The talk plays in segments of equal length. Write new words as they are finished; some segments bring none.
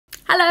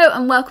Hello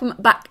and welcome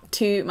back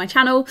to my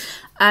channel.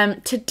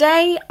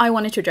 Today I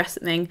wanted to address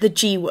something, the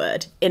G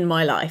word in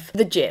my life,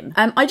 the gym.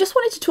 I just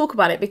wanted to talk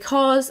about it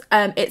because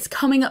it's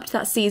coming up to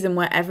that season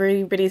where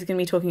everybody's going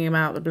to be talking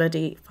about the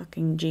bloody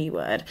fucking G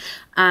word,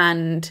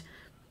 and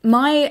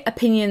my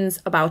opinions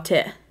about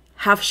it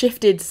have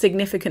shifted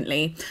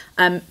significantly,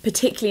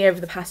 particularly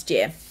over the past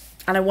year.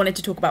 And I wanted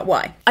to talk about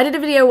why. I did a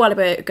video a while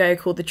ago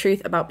called The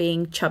Truth About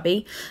Being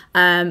Chubby.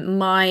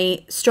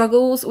 My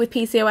struggles with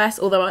PCOS,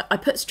 although I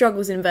put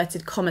struggles in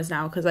inverted commas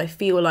now because I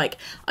feel like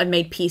I've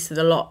made peace with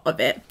a lot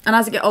of it. And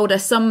as I get older,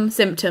 some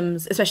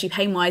symptoms, especially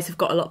pain-wise, have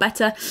got a lot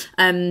better.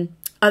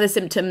 Other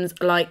symptoms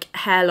like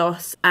hair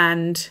loss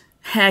and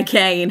hair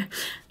gain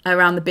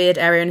around the beard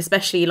area, and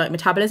especially like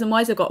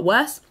metabolism-wise, have got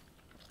worse.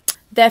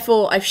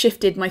 Therefore, I've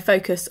shifted my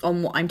focus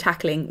on what I'm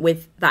tackling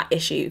with that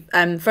issue.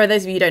 For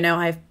those of you who don't know,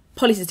 I have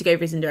polycystic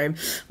ovary syndrome,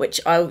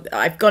 which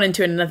I've gone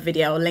into in another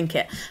video, I'll link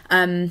it.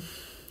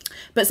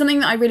 But something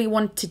that I really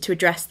wanted to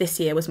address this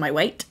year was my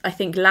weight. I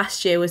think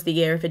last year was the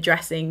year of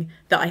addressing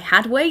that I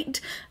had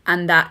weight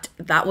and that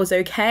was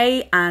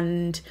okay,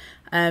 and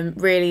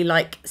really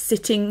like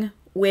sitting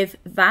with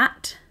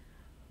that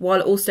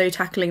while also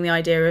tackling the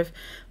idea of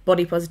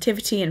body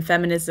positivity and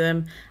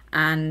feminism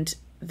and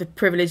the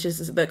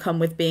privileges that come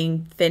with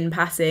being thin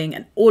passing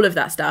and all of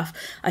that stuff.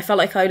 I felt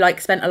like I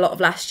spent a lot of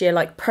last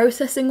year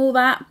processing all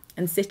that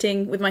and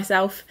sitting with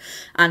myself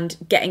and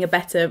getting a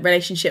better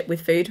relationship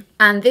with food.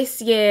 And this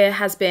year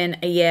has been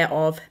a year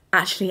of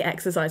actually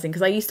exercising,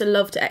 because I used to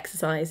love to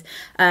exercise,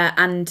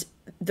 and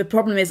the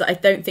problem is that I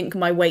don't think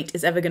my weight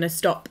is ever going to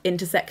stop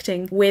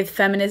intersecting with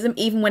feminism,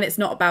 even when it's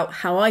not about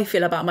how I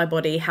feel about my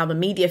body, how the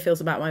media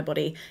feels about my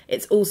body.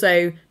 It's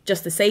also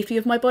just the safety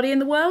of my body in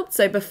the world.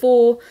 So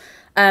before,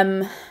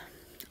 I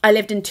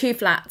lived in 2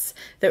 flats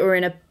that were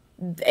in a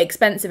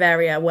expensive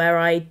area where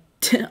I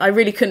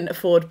really couldn't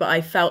afford, but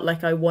I felt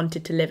like I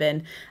wanted to live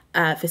in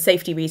for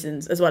safety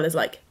reasons as well as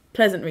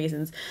pleasant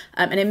reasons.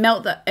 And it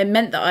meant that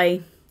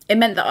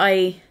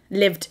I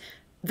lived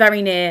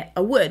very near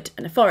a wood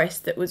and a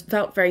forest that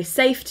felt very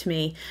safe to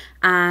me,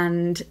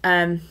 and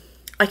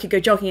I could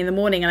go jogging in the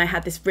morning, and I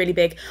had this really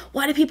big,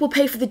 why do people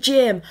pay for the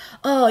gym?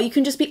 Oh, you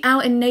can just be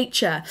out in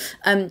nature.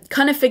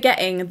 Kind of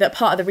forgetting that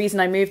part of the reason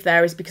I moved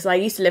there is because I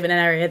used to live in an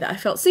area that I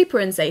felt super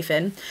unsafe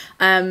in.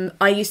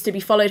 I used to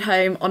be followed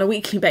home on a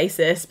weekly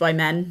basis by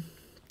men.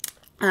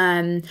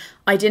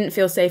 I didn't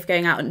feel safe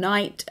going out at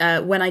night.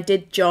 When I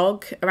did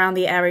jog around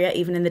the area,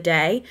 even in the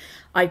day,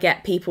 I'd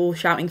get people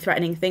shouting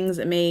threatening things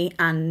at me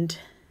and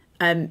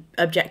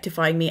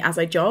objectifying me as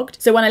I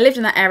jogged. So when I lived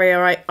in that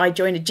area, I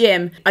joined a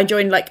gym. I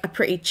joined a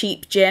pretty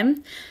cheap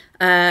gym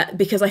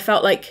because I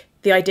felt like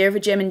the idea of a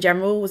gym in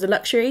general was a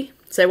luxury.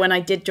 So when I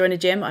did join a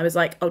gym, I was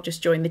like, I'll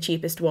just join the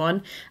cheapest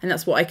one, and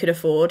that's what I could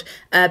afford.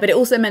 But it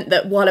also meant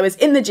that while I was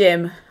in the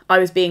gym, I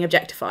was being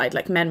objectified.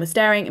 Men were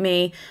staring at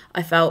me.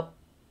 I felt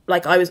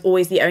like I was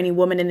always the only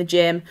woman in the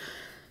gym.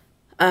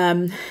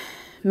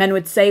 Men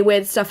would say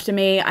weird stuff to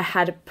me. I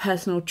had a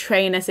personal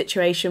trainer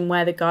situation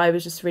where the guy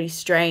was just really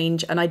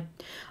strange, and I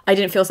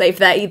didn't feel safe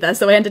there either.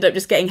 So I ended up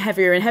just getting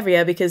heavier and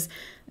heavier because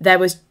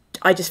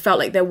I just felt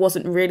like there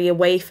wasn't really a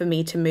way for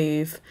me to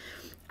move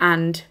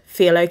and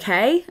feel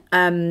okay,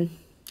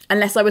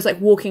 unless I was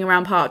walking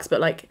around parks.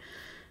 But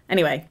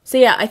anyway, so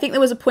yeah, I think there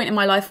was a point in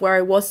my life where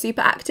I was super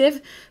active,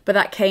 but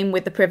that came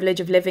with the privilege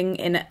of living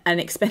in an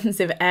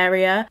expensive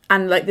area,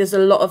 and there's a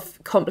lot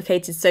of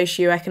complicated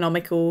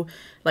socio-economical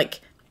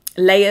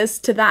layers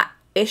to that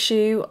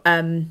issue.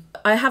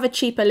 I have a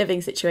cheaper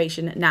living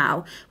situation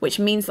now, which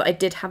means that I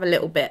did have a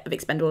little bit of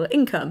expendable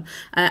income,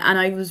 and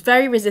I was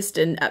very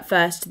resistant at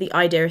first to the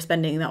idea of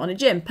spending that on a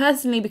gym,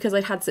 personally because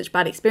I'd had such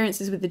bad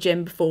experiences with the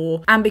gym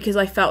before, and because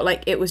I felt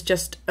like it was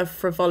just a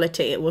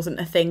frivolity. It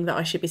wasn't a thing that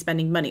I should be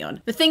spending money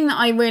on. The thing that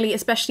I really,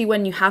 especially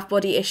when you have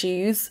body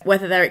issues,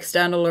 whether they're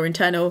external or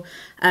internal,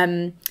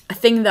 a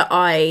thing that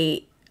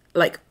I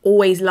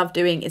always love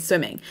doing is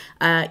swimming.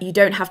 You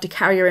don't have to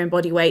carry your own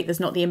body weight. There's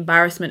not the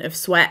embarrassment of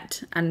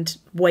sweat and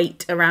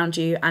weight around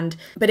you,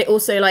 but it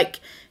also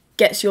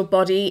gets your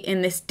body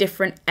in this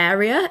different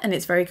area, and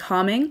it's very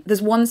calming.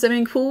 There's one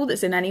swimming pool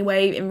that's in any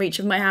way in reach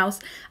of my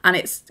house, and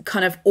it's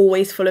kind of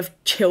always full of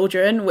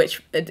children,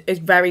 which is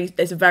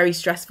very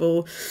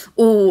stressful.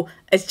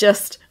 It's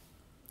just,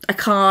 I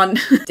can't.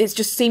 It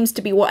just seems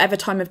to be whatever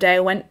time of day I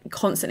went,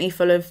 constantly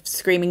full of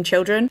screaming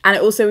children. And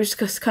it also was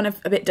just kind of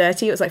a bit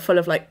dirty. It was full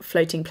of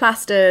floating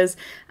plasters,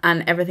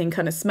 and everything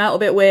kind of smelled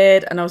a bit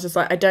weird. And I was just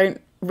I don't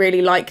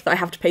really like that I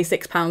have to pay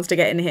 £6 to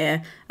get in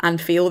here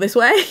and feel this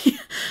way.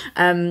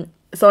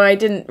 So I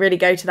didn't really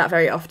go to that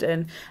very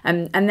often.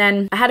 And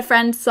then I had a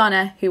friend,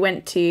 Sana, who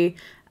went to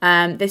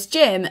this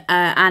gym,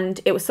 and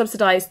it was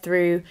subsidised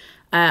through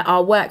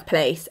our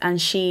workplace, and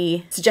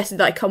she suggested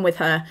that I come with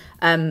her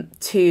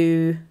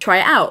to try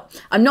it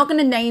out. I'm not going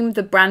to name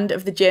the brand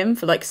of the gym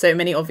for so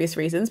many obvious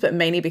reasons, but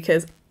mainly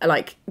because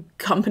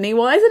company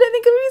wise I don't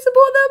think I really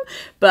support them.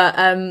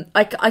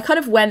 But I kind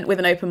of went with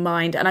an open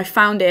mind, and I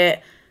found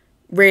it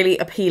really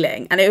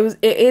appealing, and it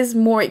is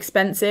more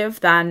expensive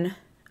than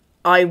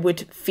I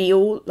would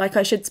feel like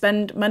I should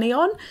spend money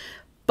on,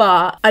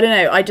 but I don't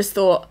know, I just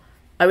thought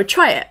I would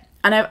try it.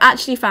 And I've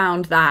actually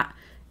found that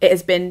it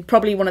has been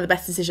probably one of the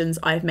best decisions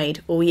I've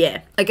made all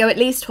year. I go at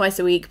least twice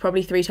a week,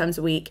 probably 3 times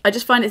a week. I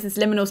just find it's this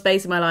liminal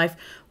space in my life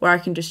where I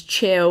can just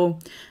chill,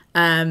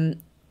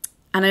 and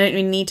I don't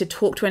really need to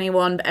talk to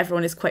anyone, but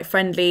everyone is quite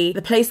friendly.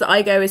 The place that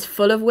I go is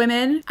full of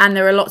women, and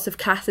there are lots of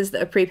classes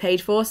that are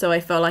prepaid for, so I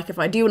feel like if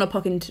I do want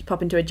to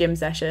pop into a gym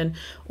session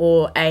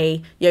or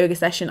a yoga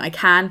session, I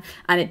can,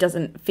 and it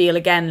doesn't feel,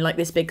 again, like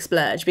this big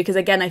splurge. Because,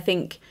 again, I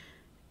think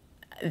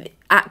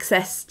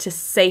access to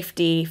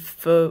safety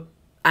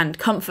and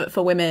comfort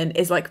for women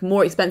is like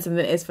more expensive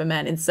than it is for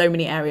men in so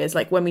many areas.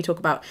 Like when we talk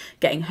about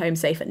getting home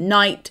safe at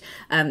night,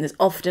 there's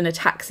often a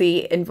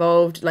taxi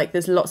involved. Like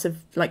there's lots of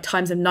like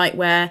times of night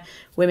where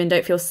women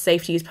don't feel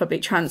safe to use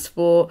public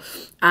transport.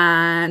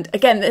 And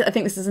again, I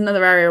think this is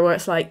another area where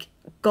it's like,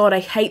 God,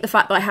 I hate the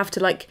fact that I have to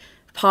like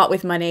part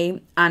with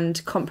money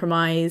and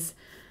compromise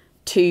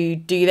to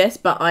do this.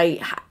 But I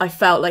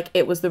felt like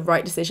it was the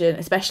right decision,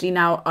 especially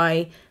now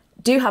I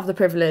do have the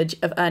privilege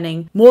of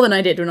earning more than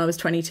I did when I was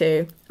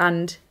 22,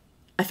 and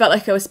I felt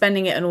like I was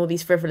spending it on all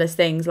these frivolous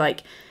things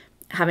like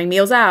having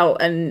meals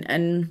out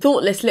and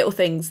thoughtless little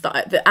things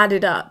that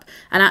added up.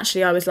 And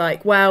actually I was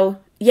like, well,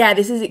 yeah,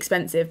 this is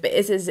expensive, but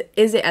is it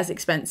as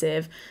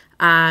expensive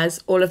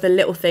as all of the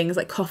little things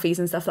like coffees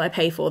and stuff that I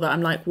pay for that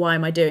I'm like, why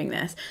am I doing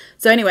this?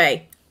 So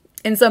anyway,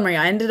 in summary,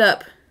 I ended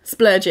up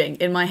splurging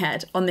in my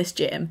head on this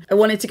gym. I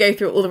wanted to go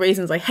through all the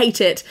reasons I hate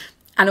it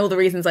and all the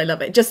reasons I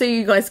love it, just so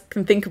you guys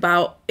can think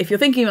about, if you're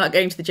thinking about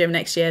going to the gym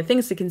next year,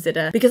 things to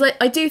consider. Because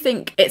I do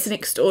think it's an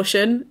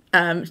extortion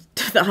that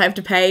I have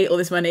to pay all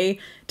this money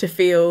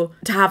to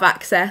have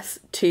access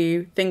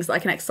to things that I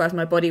can exercise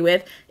my body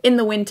with in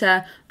the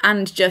winter,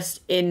 and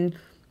just in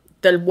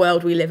the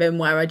world we live in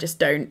where I just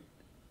don't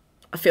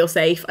feel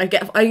safe. I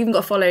even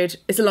got followed,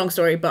 it's a long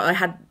story, but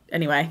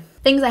anyway.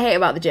 Things I hate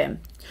about the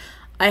gym.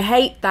 I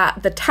hate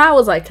that the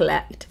towels I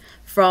collect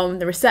from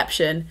the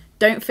reception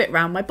don't fit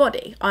round my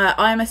body.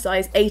 I am a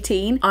size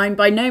 18. I'm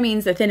by no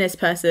means the thinnest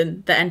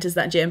person that enters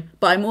that gym,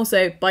 but I'm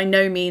also by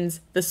no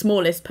means the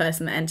smallest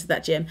person that enters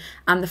that gym.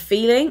 And the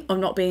feeling of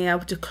not being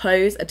able to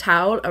close a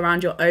towel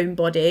around your own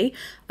body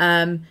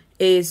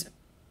is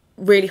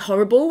really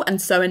horrible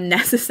and so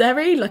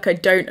unnecessary. Like, I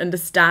don't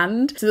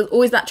understand. So there's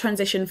always that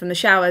transition from the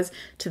showers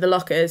to the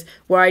lockers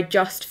where I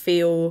just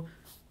feel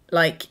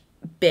like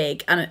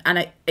big,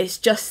 and it's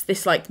just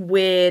this like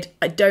weird,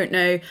 I don't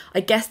know, I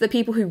guess the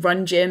people who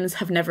run gyms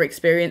have never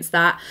experienced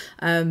that,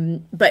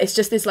 but it's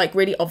just this like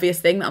really obvious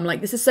thing that I'm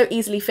like, this is so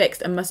easily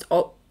fixed and must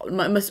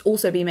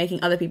also be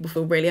making other people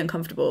feel really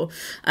uncomfortable.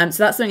 So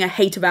that's something I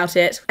hate about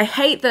it. I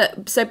hate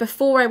that, so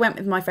before I went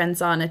with my friend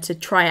Sana to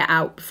try it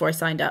out before I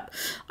signed up,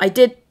 I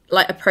did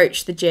like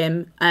approach the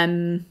gym,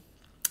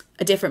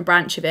 a different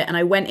branch of it, and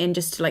I went in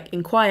just to like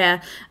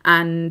inquire,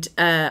 and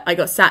I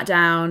got sat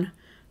down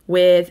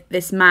with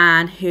this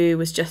man who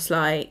was just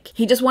like,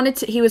 he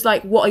was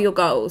like, what are your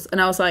goals? And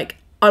I was like,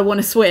 I want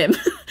to swim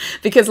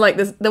because like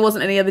there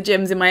wasn't any other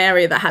gyms in my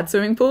area that had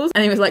swimming pools.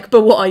 And he was like,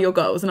 but what are your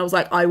goals? And I was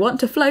like, I want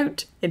to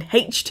float in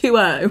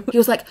H2O. He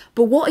was like,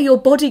 but what are your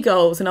body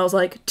goals? And I was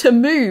like, to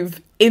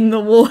move in the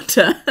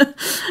water.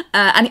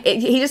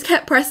 He just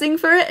kept pressing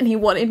for it, and he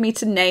wanted me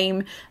to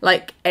name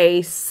like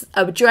a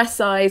dress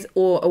size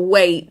or a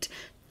weight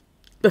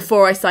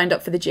before I signed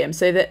up for the gym,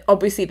 so that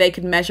obviously they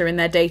could measure in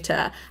their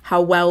data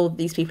how well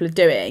these people are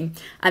doing,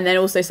 and then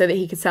also so that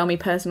he could sell me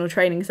personal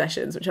training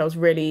sessions, which I was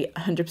really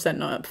 100%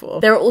 not up for.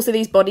 There are also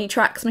these body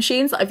tracks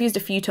machines that I've used a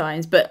few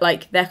times, but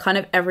like they're kind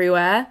of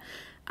everywhere,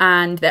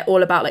 and they're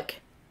all about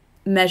like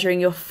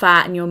measuring your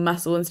fat and your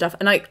muscle and stuff,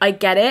 and I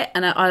get it,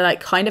 and I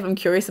like kind of am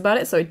curious about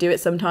it, so I do it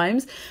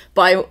sometimes,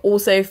 but I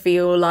also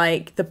feel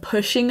like the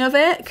pushing of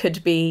it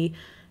could be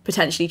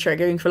potentially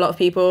triggering for a lot of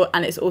people,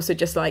 and it's also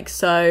just like,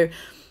 so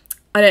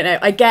I don't know,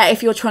 I get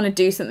if you're trying to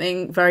do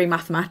something very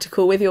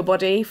mathematical with your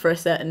body for a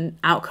certain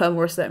outcome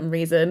or a certain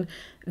reason,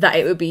 that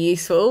it would be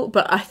useful,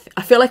 but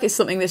I feel like it's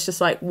something that's just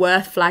like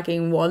worth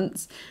flagging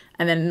once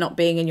and then not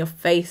being in your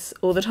face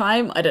all the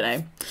time. I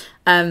don't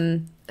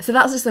know. So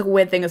that's just like a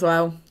weird thing as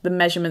well, the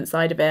measurement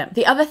side of it.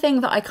 The other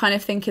thing that I kind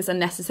of think is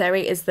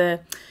unnecessary is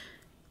the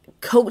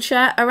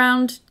culture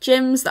around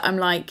gyms, that I'm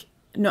like,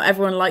 not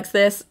everyone likes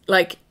this.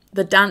 Like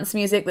the dance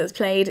music that's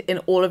played in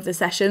all of the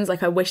sessions,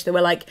 like I wish there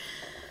were like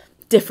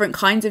different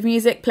kinds of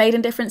music played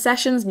in different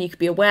sessions and you could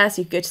be aware, so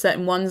you could go to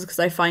certain ones, because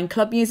I find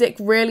club music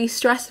really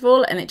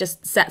stressful and it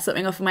just sets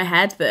something off in my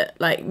head that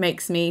like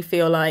makes me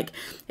feel like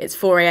it's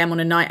 4 a.m. on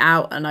a night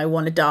out and I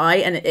want to die,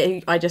 and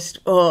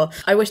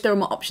I wish there were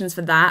more options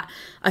for that.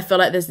 I feel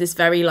like there's this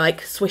very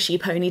like swishy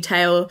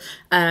ponytail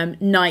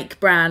Nike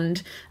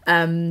brand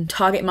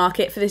target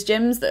market for these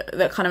gyms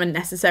that kind of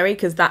unnecessary,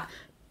 because that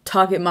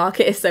target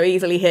market is so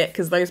easily hit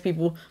because those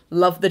people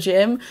love the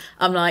gym.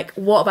 I'm like,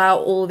 what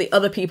about all the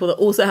other people that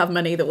also have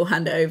money that will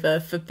hand it over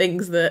for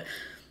things that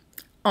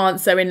aren't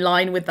so in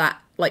line with that,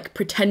 like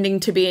pretending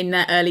to be in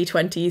their early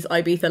 20s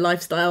Ibiza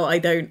lifestyle?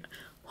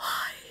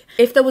 Why?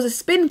 If there was a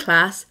spin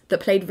class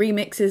that played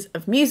remixes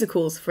of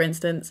musicals, for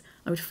instance,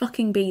 I would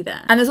fucking be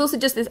there. And there's also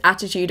just this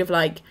attitude of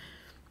like,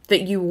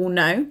 that you all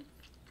know.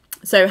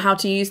 So how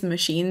to use the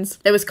machines.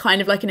 There was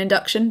kind of like an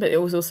induction, but it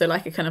was also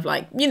like a kind of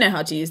like, you know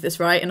how to use this,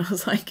 right? And I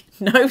was like,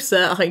 no,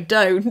 sir, I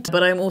don't.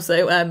 But I'm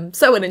also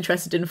so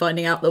uninterested in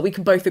finding out that we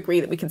can both agree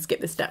that we can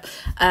skip this step.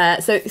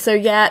 So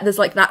yeah, there's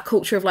like that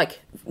culture of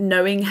like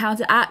knowing how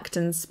to act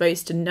and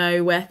supposed to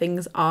know where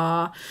things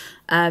are.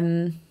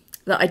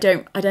 That I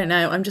don't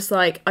know. I'm just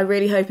like, I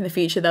really hope in the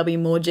future there'll be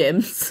more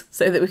gyms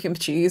so that we can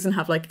choose and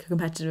have like a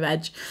competitive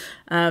edge.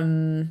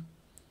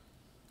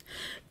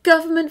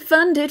 Government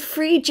funded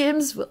free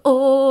gyms for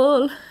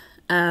all,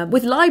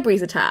 with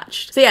libraries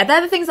attached. So yeah,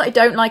 they're the things that I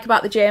don't like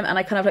about the gym and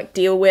I kind of like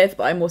deal with,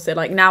 but I'm also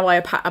like, now I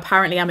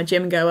apparently am a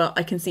gym goer,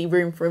 I can see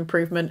room for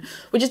improvement,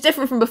 which is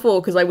different from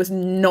before because I was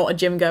not a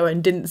gym goer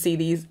and didn't see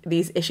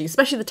these issues,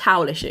 especially the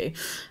towel issue,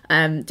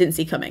 didn't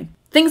see coming.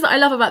 Things that I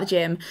love about the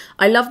gym,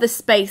 I love the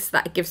space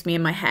that it gives me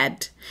in my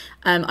head.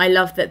 I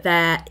love that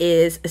there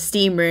is a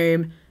steam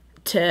room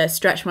to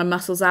stretch my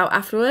muscles out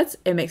afterwards.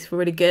 It makes it feel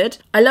really good.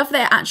 I love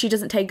that it actually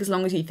doesn't take as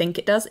long as you think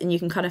it does and you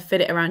can kind of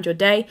fit it around your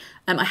day.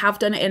 I have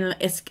done it in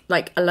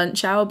like a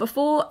lunch hour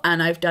before,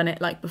 and I've done it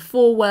like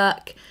before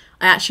work.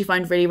 I actually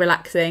find really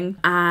relaxing,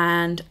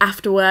 and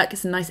after work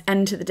it's a nice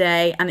end to the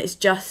day, and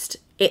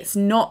it's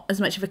not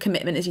as much of a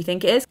commitment as you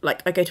think it is.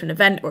 Like I go to an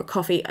event or a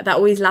coffee, that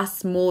always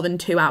lasts more than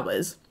 2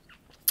 hours.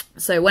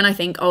 So when I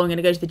think, oh, I'm going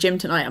to go to the gym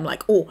tonight, I'm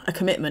like, oh, a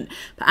commitment.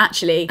 But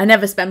actually, I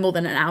never spend more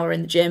than an hour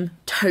in the gym,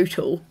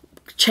 total.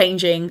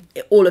 Changing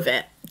all of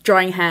it,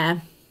 drying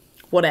hair,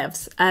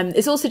 whatevs.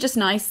 It's also just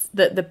nice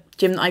that the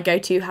gym that I go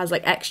to has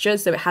like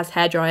extras, so it has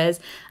hair dryers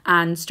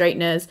and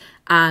straighteners,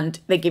 and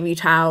they give you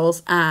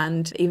towels,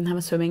 and even have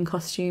a swimming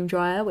costume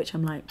dryer, which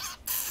I'm like,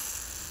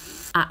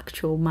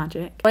 actual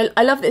magic.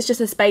 I love that it's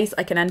just a space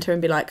I can enter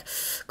and be like,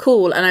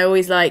 cool. And I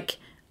always like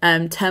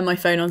turn my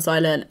phone on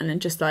silent and then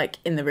just like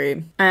in the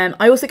room.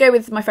 I also go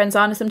with my friend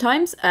Zana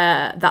sometimes.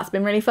 That's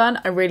been really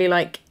fun. I really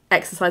like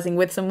exercising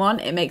with someone.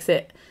 It makes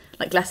it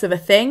like less of a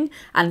thing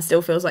and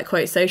still feels like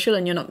quite social,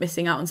 and you're not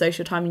missing out on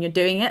social time when you're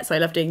doing it. So I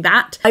love doing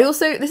that. I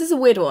also, this is a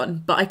weird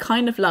one, but I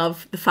kind of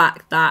love the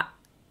fact that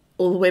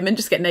all the women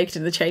just get naked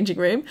in the changing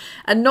room,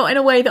 and not in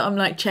a way that I'm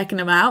like checking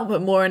them out,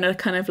 but more in a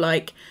kind of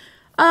like,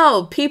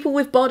 oh, people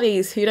with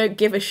bodies who don't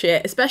give a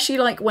shit, especially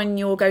like when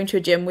you're going to a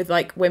gym with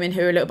like women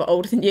who are a little bit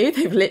older than you.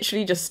 They've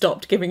literally just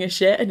stopped giving a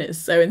shit, and it's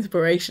so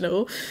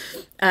inspirational.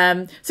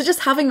 So just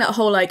having that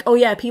whole like, oh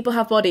yeah, people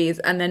have bodies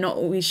and they're not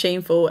always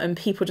shameful, and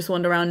people just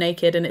wander around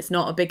naked and it's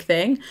not a big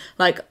thing.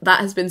 Like that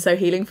has been so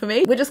healing for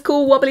me. We're just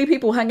cool wobbly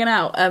people hanging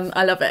out.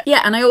 I love it.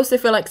 Yeah, and I also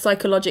feel like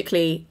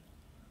psychologically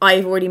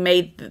I've already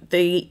made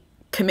the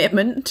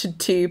commitment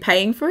to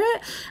paying for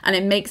it, and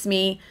it makes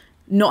me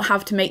not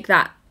have to make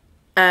that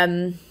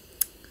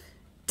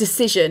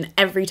decision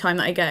every time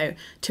that I go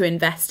to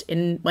invest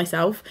in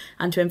myself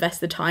and to invest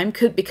the time,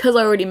 because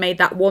I already made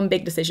that one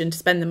big decision to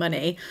spend the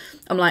money.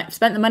 I'm like, I've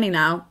spent the money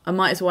now, I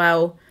might as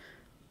well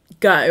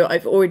go.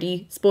 I've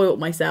already spoiled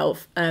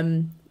myself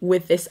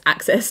with this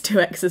access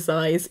to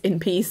exercise in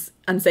peace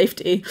and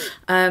safety,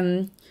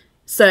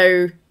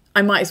 so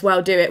I might as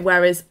well do it.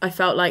 Whereas I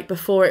felt like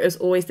before it was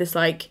always this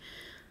like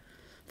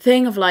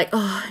thing of like,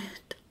 oh,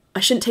 I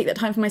shouldn't take that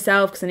time for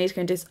myself because I need to go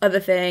and do this other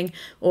thing,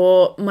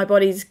 or my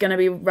body's going to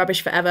be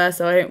rubbish forever,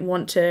 so I don't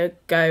want to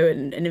go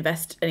and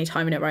invest any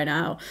time in it right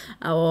now.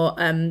 Or,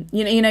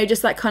 you know,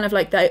 just that kind of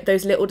like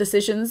those little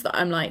decisions that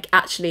I'm like,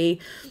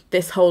 actually,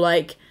 this whole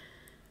like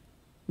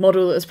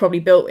model that was probably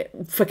built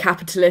for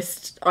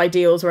capitalist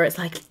ideals where it's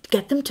like,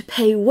 get them to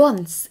pay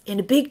once in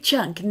a big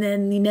chunk and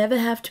then you never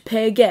have to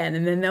pay again,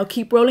 and then they'll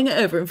keep rolling it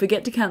over and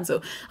forget to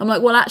cancel. I'm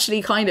like, well,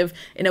 actually kind of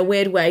in a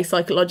weird way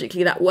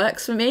psychologically that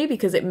works for me,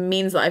 because it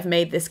means that I've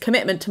made this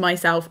commitment to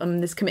myself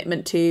and this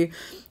commitment to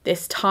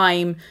this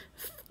time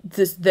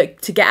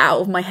to get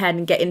out of my head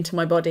and get into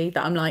my body,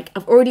 that I'm like,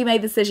 I've already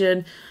made the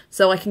decision,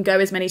 so I can go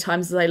as many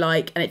times as I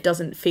like, and it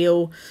doesn't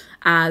feel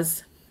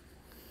as,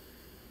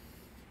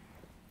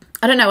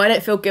 I don't know, I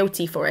don't feel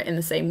guilty for it in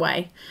the same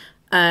way,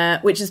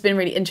 which has been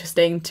really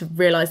interesting to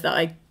realise that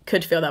I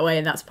could feel that way,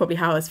 and that's probably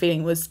how I was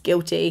feeling, was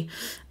guilty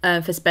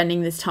for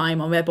spending this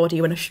time on my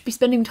body when I should be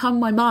spending time on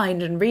my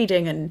mind and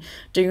reading and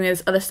doing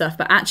this other stuff.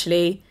 But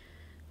actually,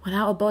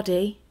 without a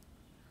body,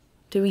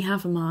 do we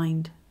have a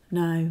mind?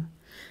 No.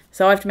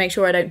 So I have to make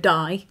sure I don't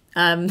die.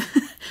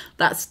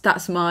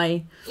 That's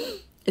my,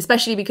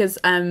 especially because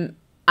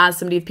as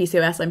somebody with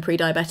PCOS, I'm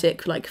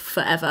pre-diabetic like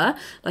forever.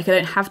 Like I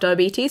don't have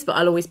diabetes, but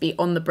I'll always be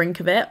on the brink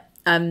of it.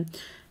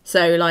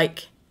 So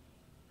like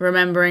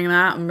remembering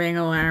that and being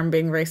aware and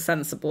being very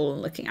sensible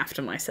and looking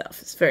after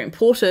myself is very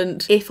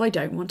important if I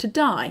don't want to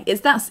die.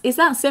 It's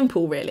that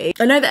simple, really.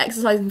 I know that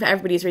exercising for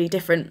everybody is really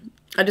different.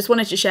 I just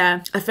wanted to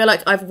share, I feel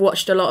like I've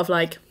watched a lot of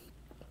like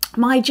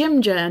my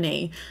gym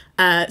journey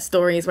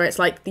stories where it's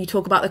like you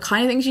talk about the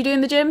kind of things you do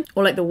in the gym,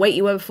 or like the weight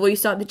you were before you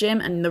start the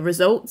gym and the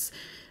results.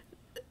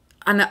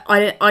 And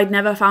I'd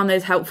never found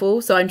those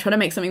helpful, so I'm trying to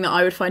make something that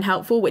I would find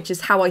helpful, which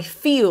is how I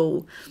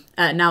feel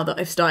now that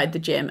I've started the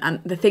gym,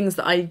 and the things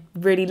that I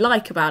really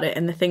like about it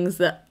and the things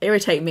that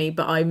irritate me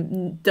but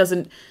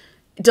doesn't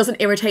it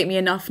doesn't irritate me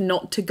enough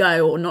not to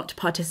go or not to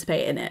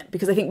participate in it.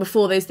 Because I think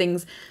before, those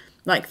things,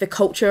 like the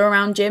culture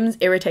around gyms,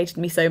 irritated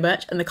me so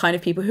much, and the kind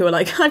of people who are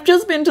like, I've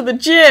just been to the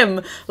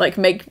gym, like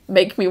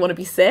make me want to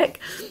be sick.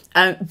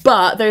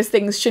 But those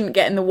things shouldn't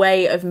get in the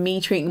way of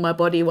me treating my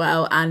body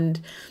well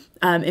and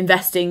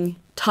investing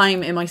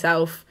time in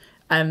myself.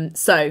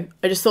 So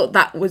I just thought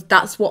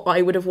that's what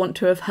I would have want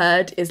to have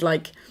heard, is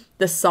like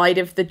the side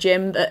of the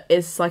gym that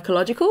is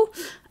psychological.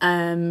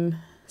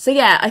 So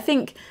yeah, I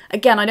think,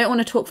 again, I don't want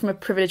to talk from a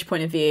privileged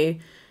point of view,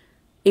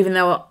 even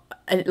though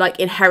like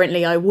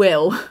inherently I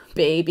will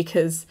be,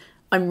 because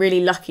I'm really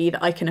lucky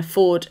that I can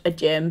afford a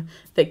gym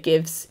that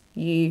gives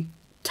you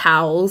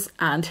towels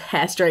and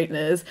hair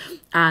straighteners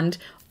and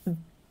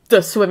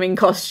the swimming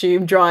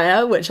costume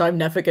dryer, which I'm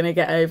never going to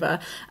get over.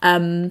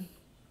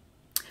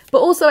 But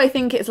also I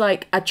think it's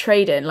like a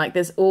trade-in. Like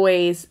there's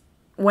always,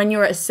 when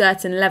you're at a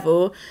certain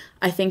level,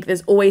 I think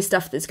there's always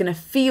stuff that's going to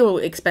feel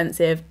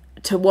expensive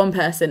to one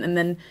person and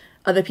then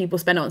other people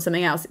spend it on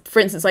something else. For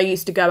instance, I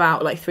used to go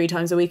out like 3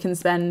 times a week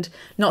and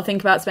not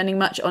think about spending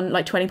much on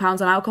like £20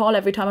 on alcohol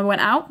every time I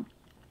went out.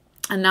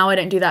 And now I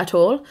don't do that at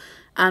all.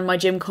 And my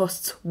gym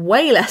costs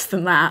way less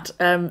than that.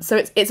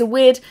 So it's a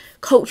weird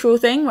cultural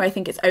thing where I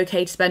think it's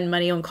okay to spend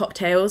money on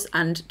cocktails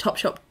and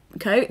Topshop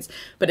coats,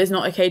 but it's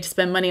not okay to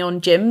spend money on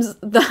gyms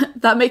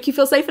that make you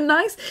feel safe and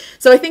nice.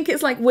 So I think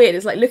it's like weird.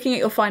 It's like looking at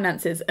your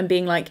finances and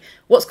being like,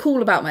 what's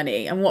cool about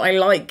money? And what I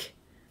like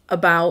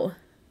about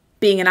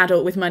being an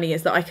adult with money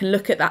is that I can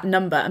look at that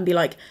number and be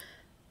like,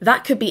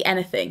 that could be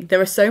anything. There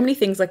are so many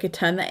things I could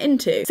turn that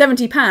into.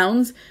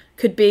 £70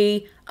 could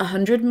be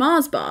 100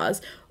 Mars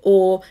bars,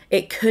 or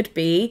it could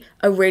be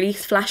a really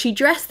flashy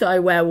dress that I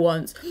wear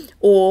once,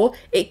 or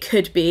it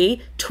could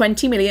be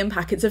 20 million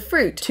packets of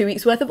fruit, 2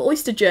 weeks worth of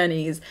oyster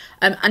journeys.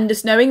 And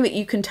just knowing that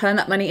you can turn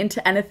that money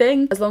into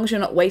anything, as long as you're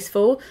not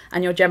wasteful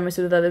and you're generous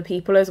with other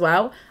people as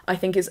well, I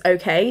think it's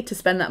okay to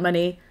spend that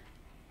money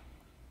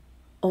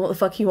on what the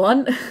fuck you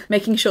want,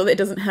 making sure that it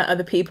doesn't hurt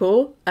other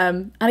people.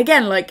 And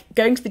again, like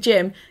going to the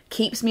gym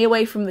keeps me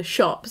away from the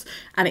shops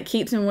and it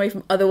keeps me away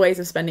from other ways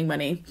of spending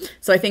money.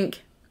 So I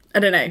think,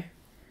 I don't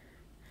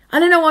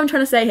know what I'm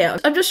trying to say here.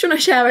 I'm just trying to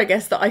share, I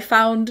guess, that I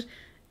found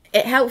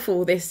it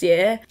helpful this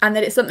year and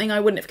that it's something I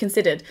wouldn't have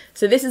considered.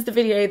 So this is the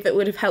video that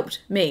would have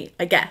helped me,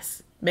 I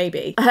guess.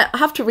 Maybe. I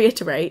have to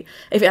reiterate,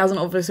 if it hasn't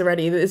obvious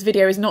already, that this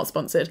video is not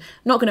sponsored. I'm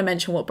not going to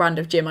mention what brand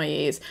of gym I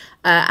use.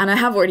 And I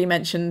have already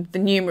mentioned the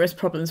numerous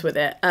problems with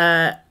it.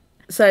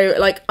 So,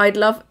 like, I'd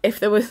love if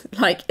there was,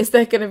 like, is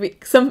there going to be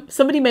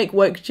somebody make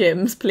woke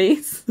gyms,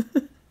 please?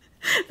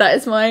 That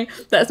is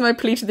my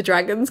plea to the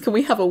dragons. Can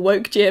we have a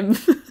woke gym?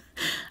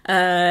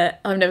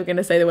 I'm never going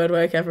to say the word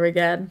woke ever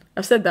again.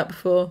 I've said that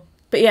before.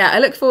 But yeah, I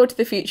look forward to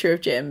the future of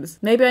gyms.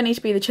 Maybe I need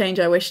to be the change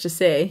I wish to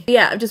see. But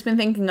yeah, I've just been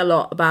thinking a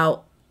lot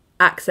about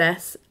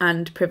access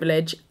and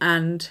privilege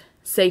and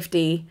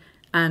safety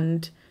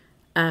and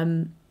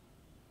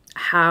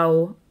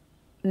how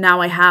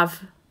now I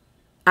have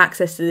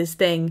access to this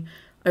thing,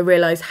 I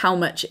realise how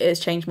much it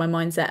has changed my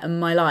mindset and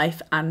my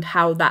life, and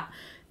how that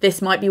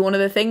this might be one of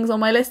the things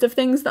on my list of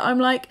things that I'm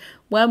like,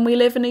 when we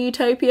live in a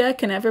utopia,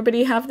 can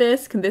everybody have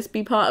this? Can this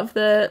be part of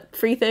the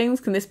free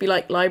things? Can this be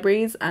like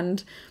libraries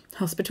and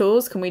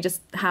hospitals? Can we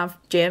just have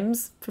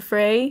gyms for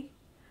free?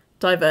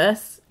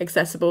 Diverse,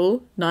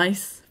 accessible,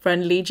 nice,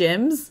 friendly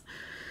gyms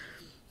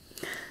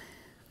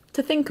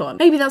to think on.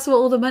 Maybe that's what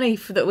all the money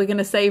that we're going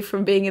to save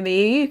from being in the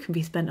EU can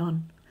be spent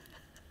on.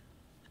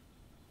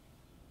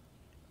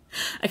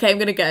 Okay, I'm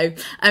going to go.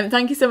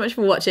 Thank you so much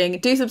for watching.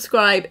 Do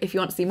subscribe if you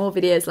want to see more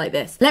videos like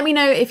this. Let me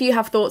know if you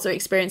have thoughts or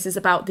experiences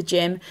about the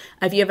gym.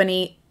 If you have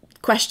any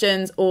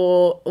questions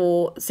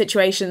or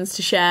situations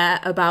to share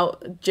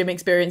about gym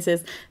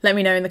experiences, let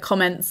me know in the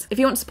comments. If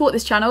you want to support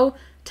this channel,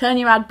 turn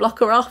your ad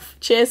blocker off.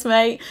 Cheers,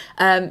 mate.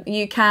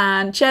 You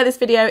can share this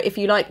video if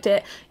you liked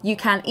it. You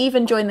can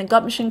even join the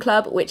Gumption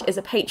Club, which is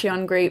a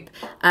Patreon group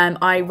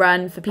I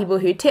run for people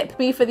who tip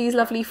me for these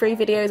lovely free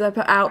videos I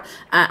put out.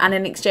 And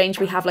in exchange,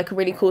 we have like a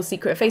really cool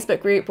secret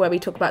Facebook group where we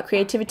talk about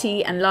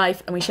creativity and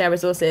life and we share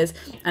resources,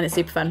 and it's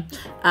super fun.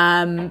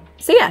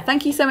 So yeah,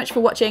 thank you so much for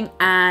watching,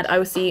 and I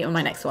will see you on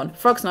my next one.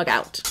 Frog Snog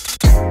out.